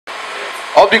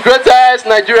Of the greatest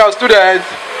Nigerian students,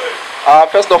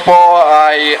 first of all,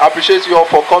 I appreciate you all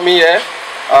for coming here.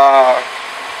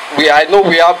 I know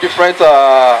we have different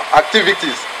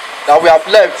activities that we have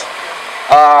left,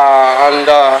 and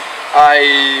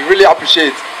I really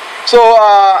appreciate. So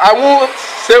I won't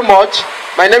say much.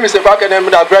 My name is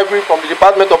Gregory from the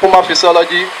Department of Human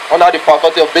Physiology under the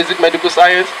Faculty of Basic Medical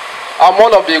Science. I'm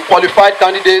one of the qualified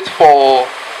candidates for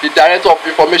the Director of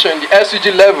Information in the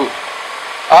SUG level.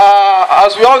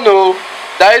 As we all know,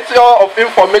 Director of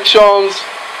Information's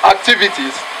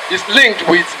activities is linked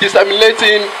with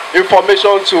disseminating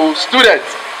information to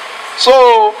students.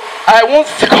 So I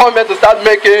won't come here to start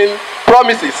making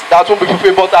promises that won't be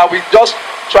fulfilled, but I will just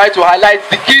try to highlight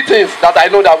the key things that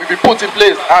I know that will be put in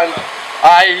place. And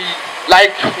I,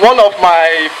 like one of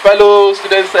my fellow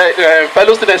students said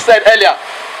earlier,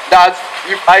 that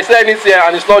if I say anything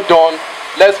and it's not done,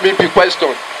 let me be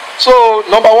questioned. So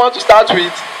number one, to start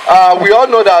with, we all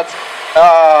know that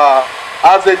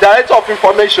as a Director of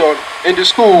Information in the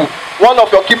school, one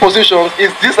of your key positions is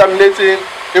disseminating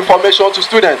information to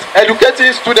students,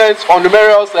 educating students on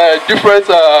numerous different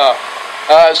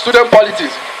student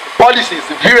policies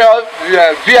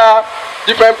via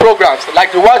different programs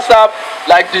like the WhatsApp,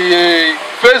 like the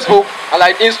Facebook, and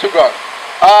like Instagram.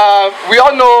 We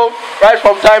all know right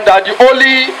from time that the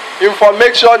only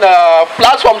information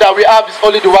platform that we have is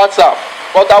only the WhatsApp.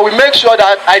 But I will make sure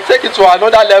that I take it to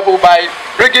another level by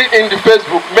bringing in the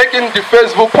Facebook, making the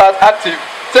Facebook part active,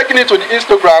 taking it to the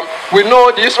Instagram. We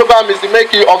know the Instagram is the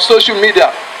making of social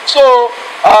media. So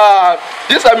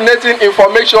disseminating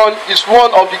information is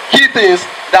one of the key things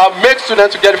that makes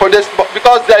students to get from this,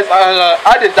 because there is an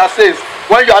adage that says,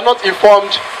 when you are not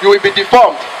informed, you will be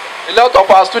deformed. A lot of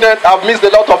our students have missed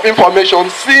a lot of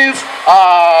information since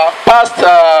past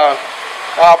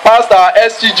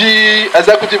STG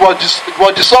executive was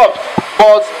dissolved.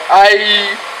 But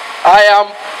I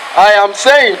am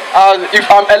saying, if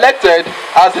I'm elected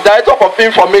as the Director of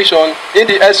Information in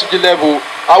the SUG level,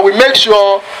 I will make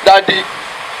sure that the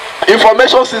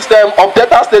information system of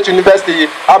Delta State University,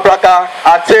 Abraka,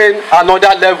 attain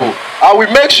another level. I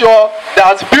will make sure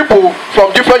that people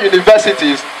from different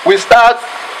universities will start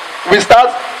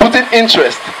putting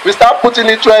interest. We start putting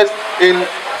interest in.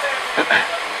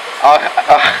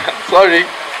 Sorry.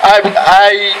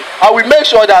 I will make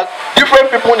sure that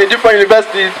different people in different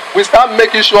universities will start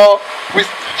making sure we.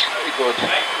 God.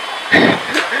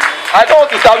 I don't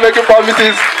want to start making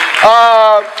promises.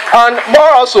 And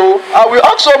more also, I will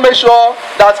also make sure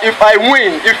that if I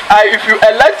win, if you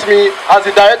elect me as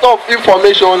the Director of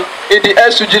Information in the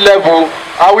SUG level,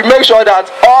 I will make sure that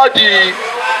all the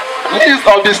needs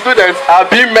of the students are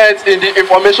being met in the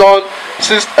information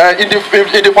system, in the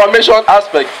information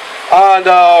aspect. And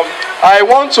I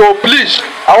want to pledge,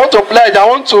 I want to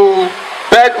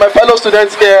beg my fellow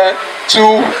students here to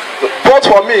vote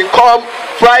for me come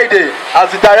Friday as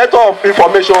the Director of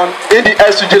Information in the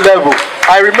SUG level.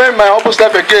 I remain my humble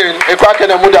self again,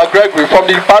 Gregory from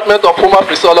the Department of Human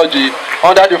Physiology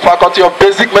under the Faculty of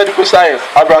Basic Medical Science,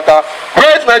 Abraka.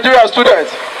 Great Nigerian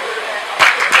students.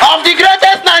 Of the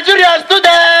greatest Nigerian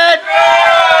student,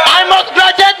 I must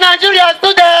graduate Nigerian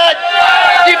student.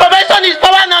 Information is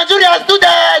power, Nigerian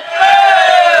student.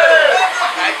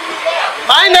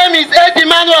 My name is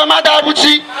Emmanuel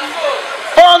Madabuchi,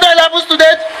 411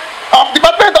 student of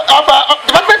Department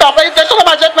of Education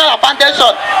Management and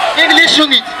Foundation, English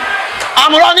Unit.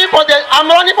 I'm running for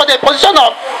the position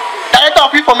of Director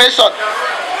of Information.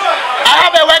 I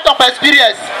have a wealth of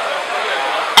experience.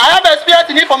 I have experience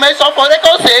in information for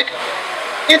record's sake.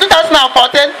 In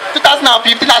 2014,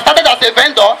 2015, I started as a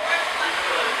vendor.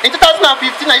 In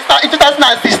 2015, in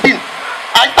 2016,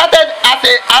 I started as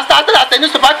a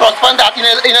newspaper correspondent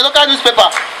in a local newspaper.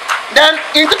 Then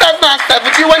in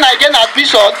 2017, when I gained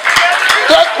admission, in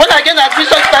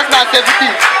 2017,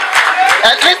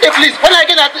 listen please, when I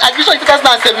gained admission in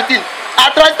 2017, I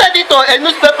transferred it to a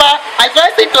newspaper, I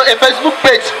transferred it to a Facebook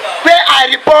page where I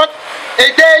report a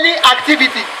daily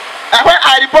activity, and where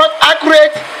I report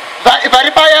accurate,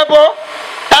 verifiable,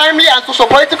 timely and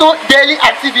socio-political daily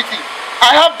activity.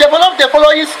 I have developed the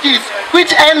following skills which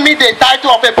earn me the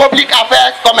title of a public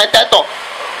affairs commentator.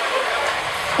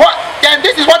 Then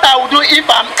this is what I will do if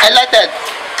I'm elected.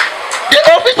 The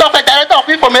office of a Director of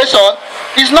Information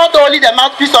is not only the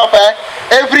mouthpiece of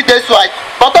everyday SWAT,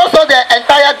 but also the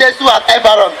entire day SWAT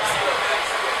environment.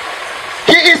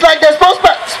 He is like the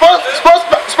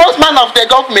spokesman of the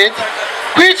government,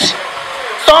 which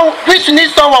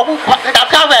needs someone who that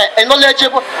have a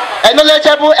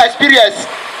knowledgeable experience.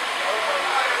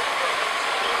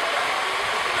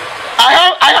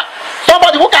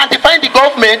 somebody who can defend the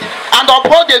government and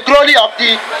uphold the glory of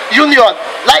the union,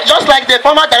 just like the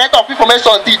former director of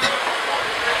information did.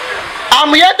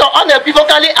 I'm here to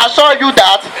unequivocally assure you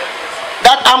that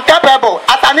I'm capable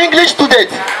as an English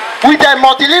student with a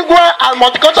multilingual and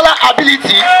multicultural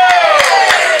ability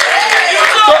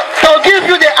to give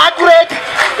you the accurate,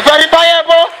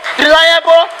 verifiable,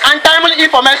 reliable, and timely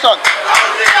information.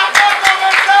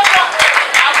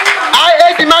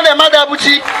 I, Edimanu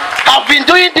Amadabuchi, have been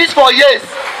doing this for years.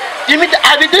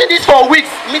 I've been doing this for weeks.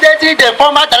 Immediately the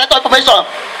former director of information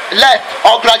left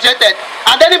or graduated,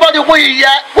 and anybody who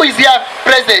is here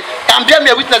present can bear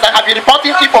me a witness. I have been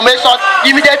reporting information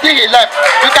immediately he left.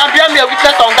 You can bear me a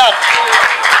witness on that.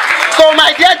 So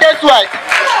my dear Deswhite,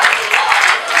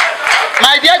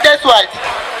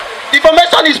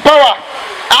 information is power,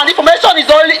 and information is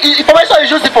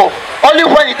useful only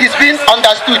when it is being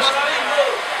understood.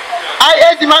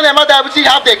 I, Edimanu Amadabuchi,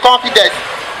 have the confidence,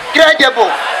 credible,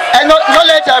 and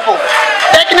knowledgeable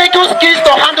technical skills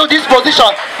to handle this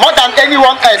position more than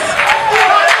anyone else.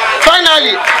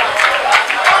 Finally,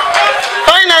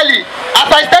 as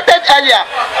I stated earlier,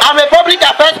 I'm a public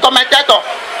affairs commentator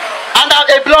and I'm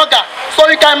a blogger. So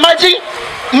you can imagine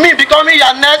me becoming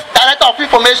your next director of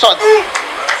information.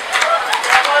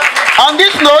 On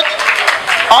this note,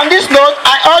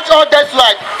 I urge all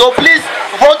Deswhite to please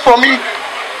vote for me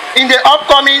in the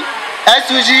upcoming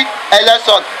SUG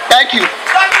election. Thank you.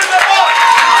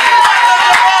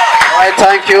 Alright,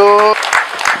 thank you.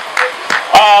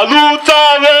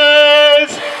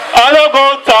 Alutares,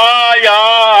 Alogotaya,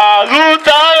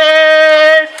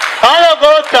 Alutares,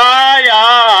 Alogotaya,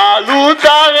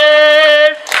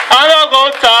 Alutares,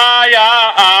 Alogotaya,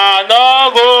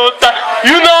 Alogotaya,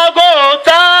 you know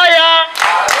Gotaya.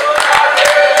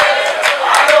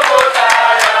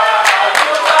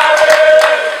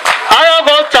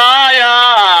 Alogotaya,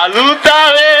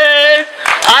 Alutares,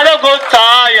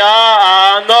 Alogotaya,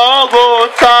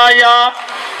 Alogotaya.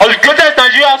 Of the greatest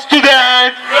Nigerian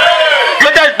student,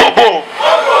 greatest Bobo,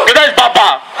 greatest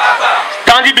Baba,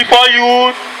 standing before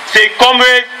you, say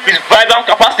comrade with vibrant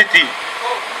capacity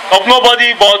of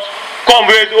nobody but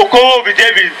comrade Okoro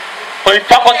David from the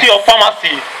Faculty of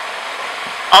Pharmacy.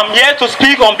 I'm here to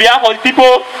speak on behalf of the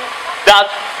people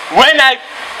that when I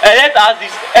elect as the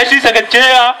SUG Secretary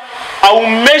General, I will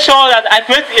make sure that I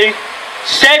create a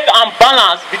check and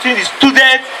balance between the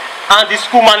students and the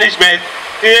school management.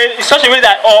 In such a way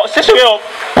of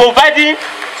providing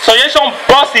suggestion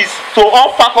boxes to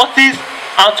all faculties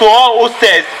and to all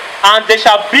hostels, and there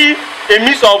shall be a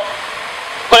means of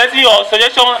collecting your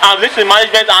suggestion and relating to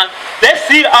management, and let's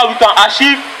see how we can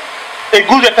achieve a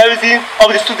good referencing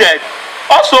of the student.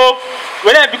 Also,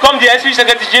 when I become the SUG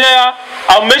Secretary General,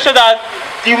 I'll make sure that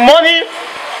the money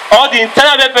or the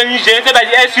internal revenue generated by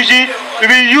the SUG will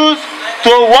be used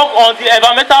to work on the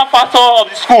environmental factor of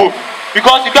the school.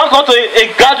 Because you can't go to a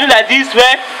gathering like this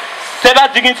where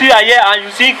several dignitaries are here and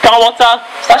you see can water,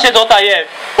 sachet water here.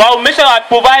 But I will make sure I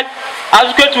provide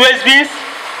adequate waste bins.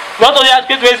 Not only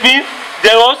adequate waste bins,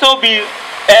 there will also be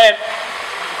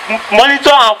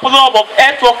monitor and follow-up of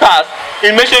health workers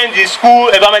in measuring the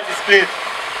school environment is clean.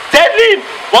 Thirdly,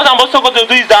 what I'm also going to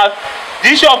do is that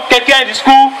the issue of keke in the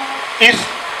school is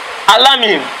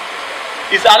alarming.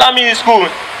 It's alarming in school.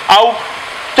 I will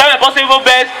try my possible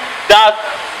best that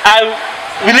I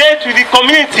relate with the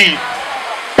community,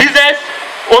 business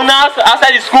owners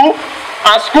outside the school,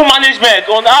 and school management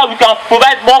on how we can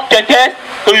provide more keke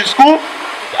to the school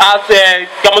at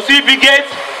Kamosu Brigade,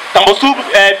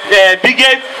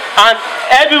 and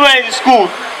everywhere in the school,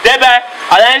 thereby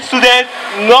allowing students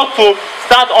not to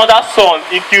stand under sun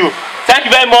in queue. Thank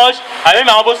you very much. I name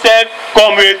my humble self,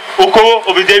 Comrade Okoro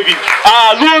David.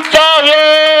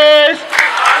 Alutares!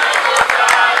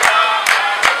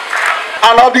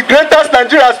 And of the greatest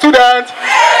Nigerian students,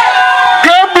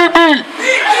 great Bibi,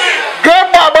 great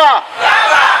Baba,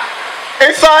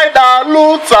 inside the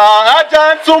Luther, a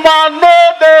gentleman no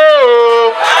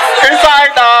day,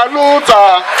 inside the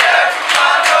Luther,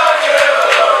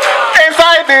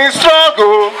 inside the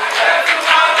struggle,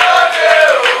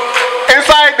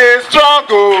 inside the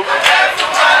struggle,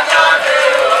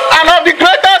 and of the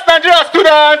greatest Nigerian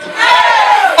students,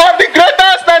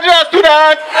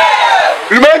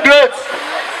 remain great.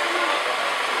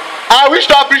 I wish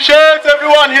to appreciate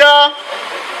everyone here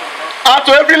and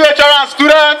to every lecturer and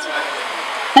student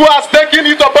who has taken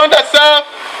it upon themselves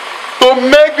to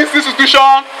make this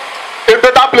institution a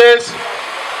better place.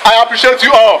 I appreciate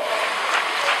you all.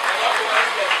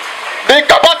 The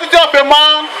capacity of a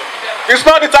man is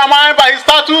not determined by his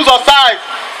status or size,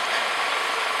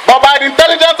 but by the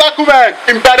intelligent acumen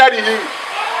embedded in him.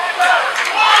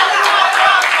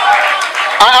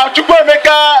 I am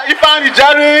Chukwuemeka Ifeanyi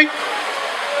Jerry,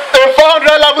 a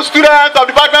 400 level student of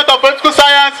the Department of Political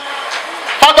Science,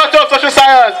 Faculty of Social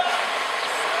Science.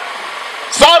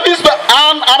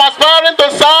 And I'm aspiring to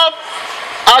serve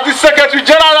as the Secretary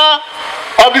General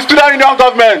of the Student Union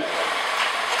Government.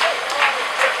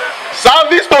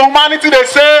 Service to humanity, they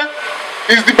say,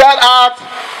 is the best art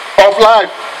of life.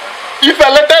 If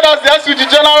elected as the SUG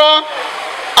General,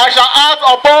 I shall act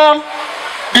upon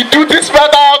the duties spread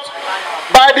out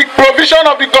by the provision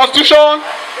of the Constitution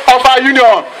of our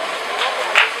Union.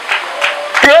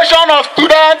 Creation of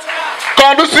students,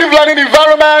 conducive learning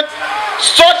environment,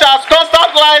 such as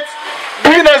constant light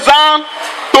during exam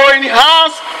to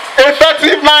enhance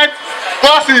effective night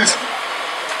classes.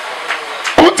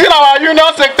 Putting our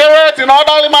union secretariat in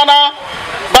orderly manner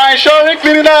by ensuring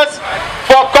cleanliness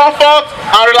for comfort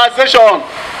and relaxation.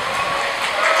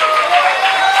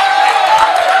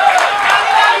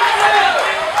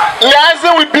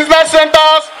 Liaising with business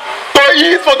centers to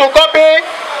ease photocopy,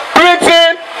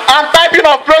 printing, and typing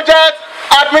of projects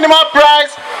at minimal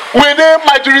price within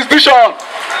my jurisdiction.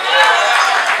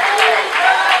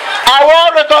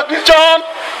 Award recognition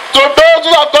to those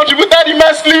who have contributed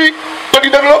immensely to the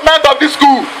development of this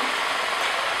school.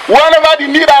 Whenever the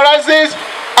need arises,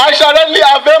 I shall readily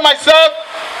avail myself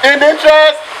in the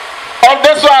interest of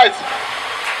this right.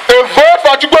 A vote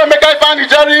for Chukwuemeka Ifeanyi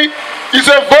Jerry is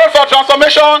a vote for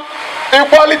transformation,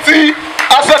 equality,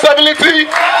 accessibility,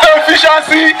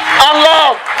 efficiency, and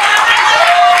love.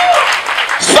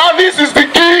 Service is the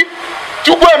key.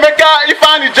 Chukwuemeka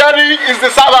Ifeanyi Jerry is the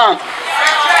servant.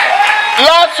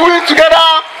 Let's work together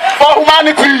for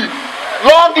humanity.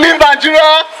 Long live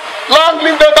Nigeria. Long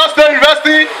live Delta State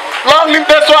University. Long live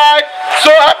this right. So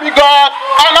help me God.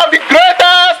 And of the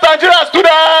greatest Nigerian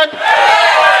student.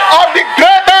 Of the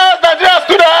greatest Nigerian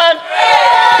student.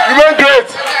 Remain great.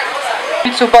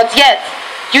 But yet,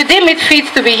 you deem it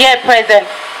fit to be here present.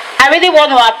 I really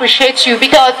want to appreciate you,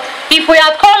 because if we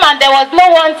had come and there was no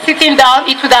one sitting down,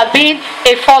 it would have been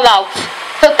a fallout.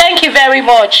 So thank you very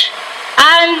much.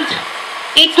 And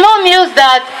it's no news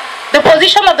that the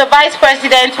position of the Vice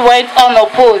President went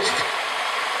unopposed.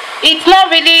 It's not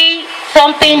really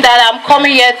something that I'm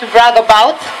coming here to brag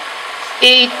about.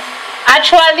 It's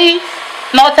actually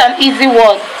not an easy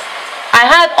one. I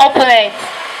had opponents,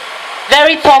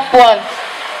 very tough one,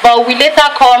 but we later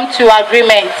come to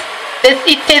agreement. There's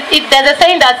a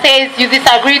saying that says you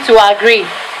disagree to agree.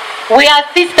 We are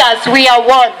sisters, we are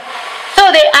one.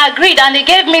 So they agreed and they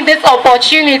gave me this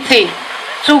opportunity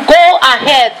to go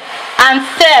ahead and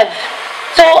serve.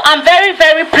 So I'm very,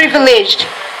 very privileged.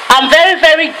 I'm very,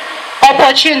 very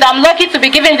opportune. I'm lucky to be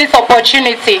given this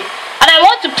opportunity. And I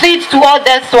want to plead to all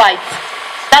those whites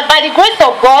that by the grace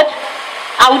of God,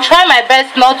 I will try my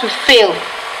best not to fail.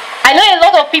 I know a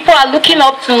lot of people are looking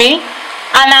up to me,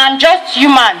 and I'm just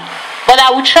human, but I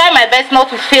will try my best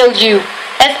not to fail you,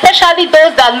 especially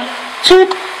those that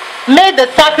made the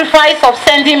sacrifice of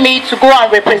sending me to go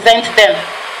and represent them.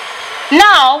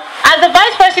 Now, as the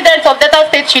Vice President of Delta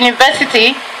State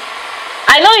University,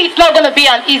 I know it's not going to be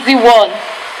an easy one,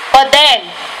 but then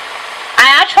I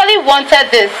actually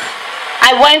wanted this.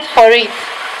 I went for it.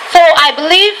 So I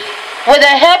believe with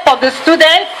the help of the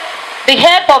students, the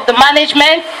help of the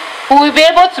management, we will be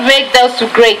able to make those two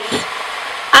great.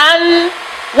 And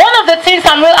one of the things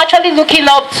I'm actually looking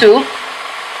up to,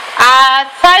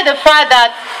 aside the fact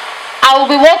that I will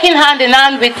be working hand in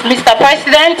hand with Mr.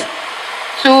 President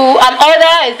and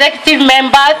other executive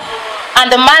members and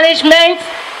the management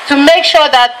to make sure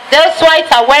that those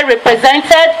whites are well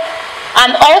represented,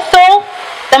 and also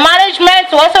the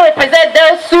management to also represent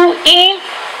those who in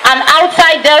and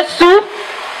outside those who.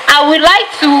 I would like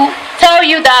to tell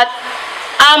you that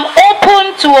I'm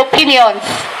open to opinions.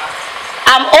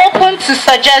 I'm open to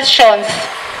suggestions.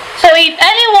 So if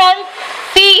anyone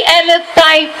see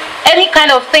any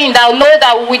kind of thing that know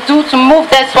that we do to move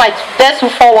this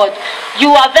forward,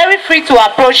 you are very free to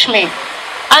approach me.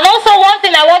 And also one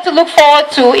thing I want to look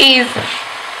forward to is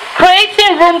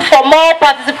creating room for more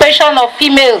participation of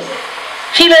female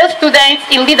students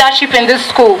in leadership in this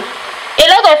school. A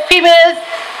lot of females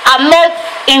are not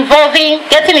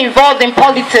getting involved in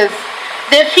politics.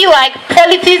 They feel like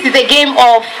politics is a game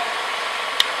of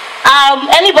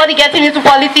anybody getting into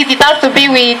politics, it has to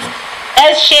be with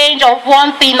exchange of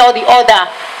one thing or the other.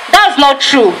 That's not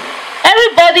true.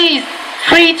 Everybody is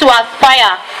free to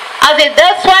aspire. As a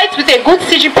Deltawite with a good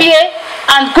CGPA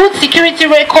and good security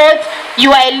record,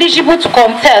 you are eligible to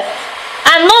contest.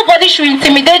 And nobody should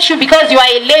intimidate you because you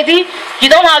are a lady. You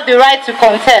don't have the right to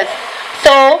contest.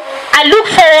 So I look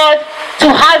forward to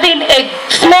having a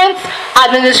smooth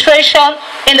administration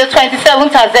in the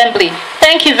 27th Assembly.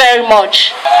 Thank you very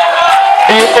much.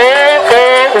 The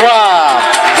 001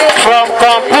 from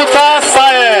Computer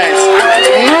Science,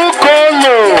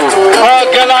 Nukolo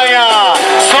Ogelaya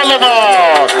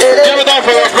Solomon. Give it up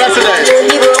for your president.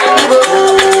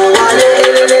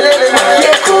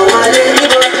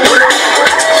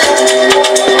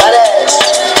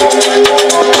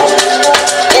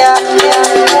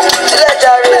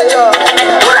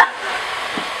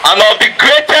 I'm of the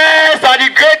greatest and the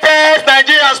greatest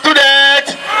Nigerian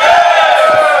students.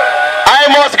 I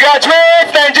must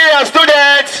graduate, Nigerian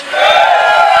students.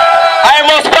 I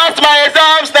must pass my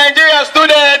exams, Nigerian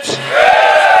students.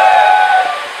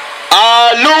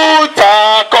 A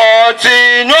luta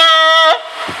continua,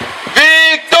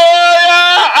 Victoria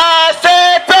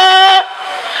acerta.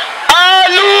 A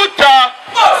luta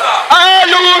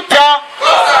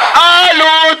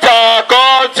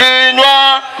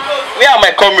continua. Where are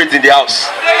my comrades in the house?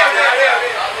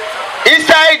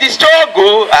 Inside the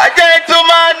struggle, a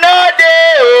gentleman no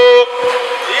dey oh.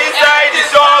 Inside the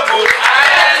struggle, a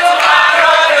gentleman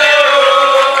no dey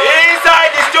oh.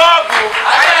 Inside the struggle,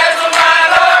 a gentleman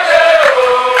no dey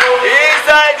oh.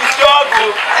 Inside the struggle,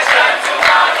 a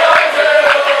gentleman no dey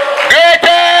oh.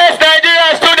 Greatest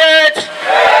Nigerian students.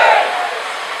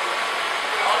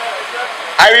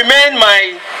 I remain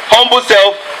my humble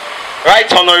self, Right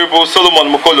Honorable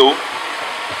Solomon Mokolo,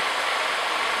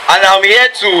 and I'm here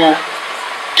to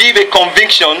give a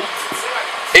conviction,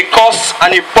 a cause,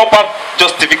 and a proper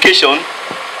justification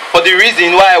for the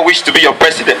reason why I wish to be your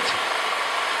president.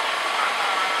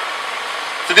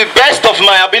 To the best of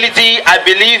my ability, I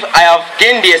believe I have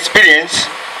gained the experience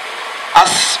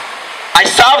as I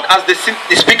served as the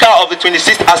Speaker of the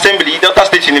 26th Assembly, Delta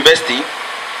State University.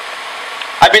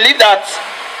 I believe that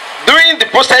during the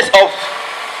process of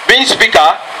being Speaker,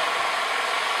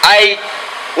 I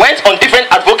went on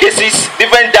different advocacies,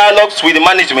 different dialogues with the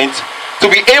management to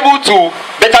be able to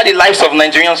better the lives of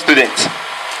Nigerian students.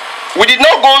 We did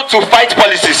not go to fight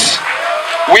policies.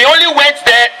 We only went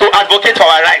there to advocate for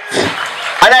our rights.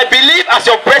 And I believe as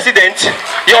your president,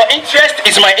 your interest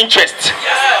is my interest.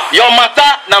 Your matter,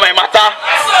 now my matter.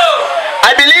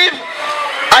 I believe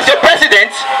as your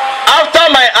president, after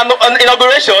my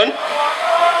inauguration,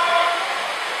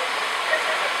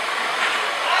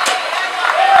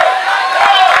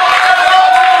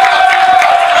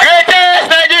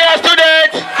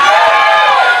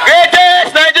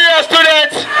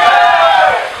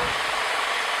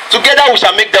 together we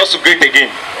shall make Delsu great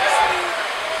again.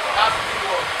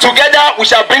 Together we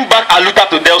shall bring back Aluta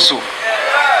to Delsu.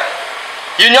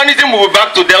 Unionism will be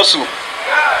back to Delsu.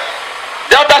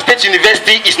 Delta State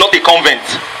University is not a convent.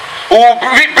 We will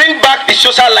bring back the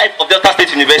social life of Delta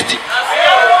State University.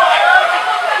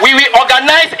 We will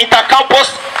organize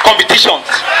inter-campus competitions.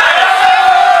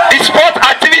 The sport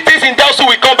activities in Delsu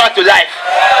will come back to life.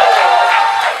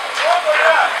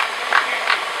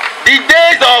 The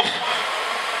days of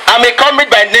I'm a comrade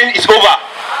by name is over.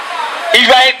 If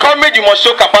you are a comrade, you must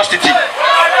show capacity.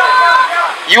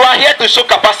 You are here to show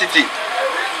capacity.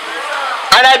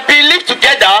 And I believe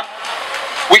together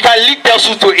we can lead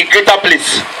Delsu to a greater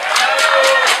place.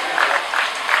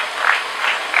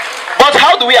 But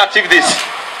how do we achieve this?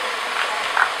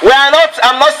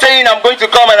 I'm not saying I'm going to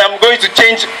come and I'm going to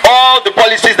change all the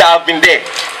policies that have been there.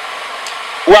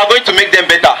 We are going to make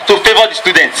them better to favor the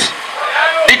students.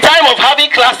 The time of having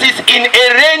classes in a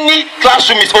rainy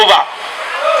classroom is over.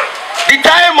 The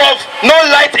time of no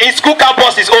light in school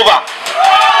campus is over.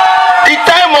 The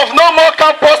time of no more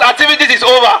campus activities is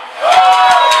over.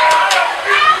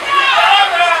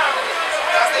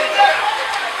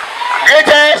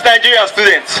 Greatest Nigerian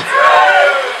students.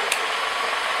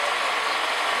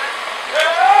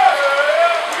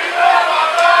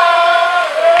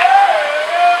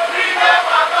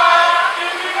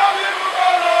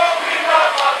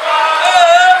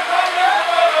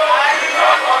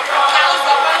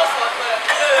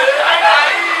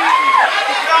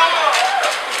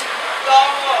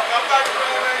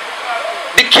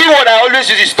 The key word I always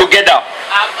use is together.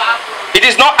 It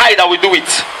is not I that will do it.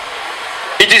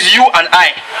 It is you and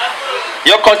I.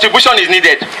 Your contribution is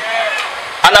needed.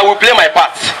 And I will play my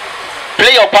part.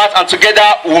 Play your part and together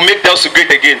we will make Delsu great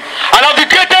again. And of the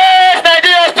greatest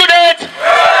Nigerian students,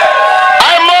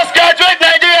 I must graduate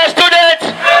Nigerian students.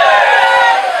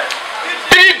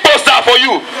 3 bossa for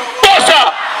you. Bossa!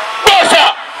 Bossa!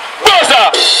 Bossa!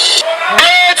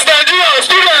 Great Nigerian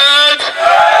students!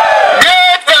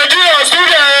 Great Nigerian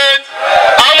students!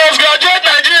 I must graduate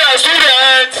Nigerian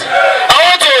students. I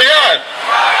want to yarn.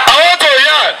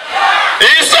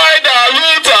 Inside the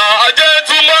luta, a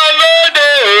gentleman no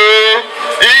dey.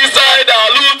 Inside the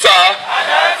luta, a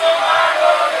gentleman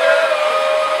no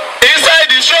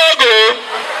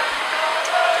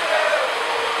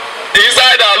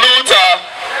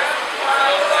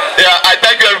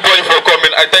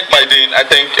I thank my dean. I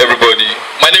thank everybody.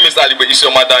 My name is Ali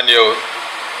Isioma Daniel,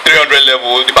 300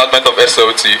 level, Department of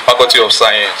SLT, Faculty of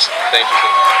Science. Thank you so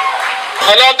much.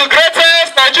 And of the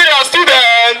greatest Nigerian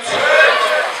students,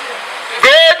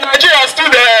 great Nigerian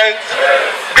students,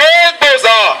 great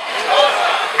Bazaar,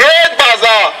 great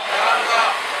Bazaar.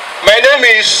 My name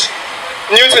is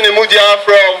Newton Imudia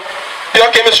from Pure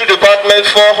Chemistry Department,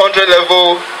 400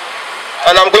 level,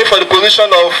 and I'm going for the position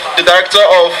of the Director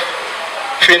of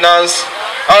Finance.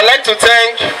 I would like to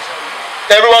thank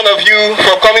every one of you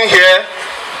for coming here,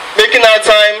 making our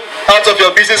time out of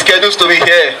your busy schedules to be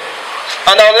here.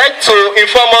 And I would like to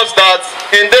inform us that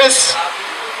in this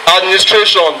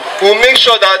administration, we'll make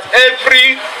sure that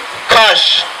every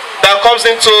cash that comes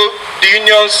into the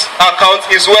union's account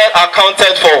is well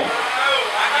accounted for.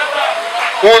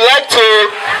 We would like to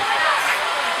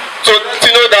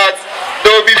know that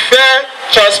there will be fair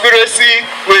transparency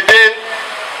within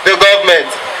the government.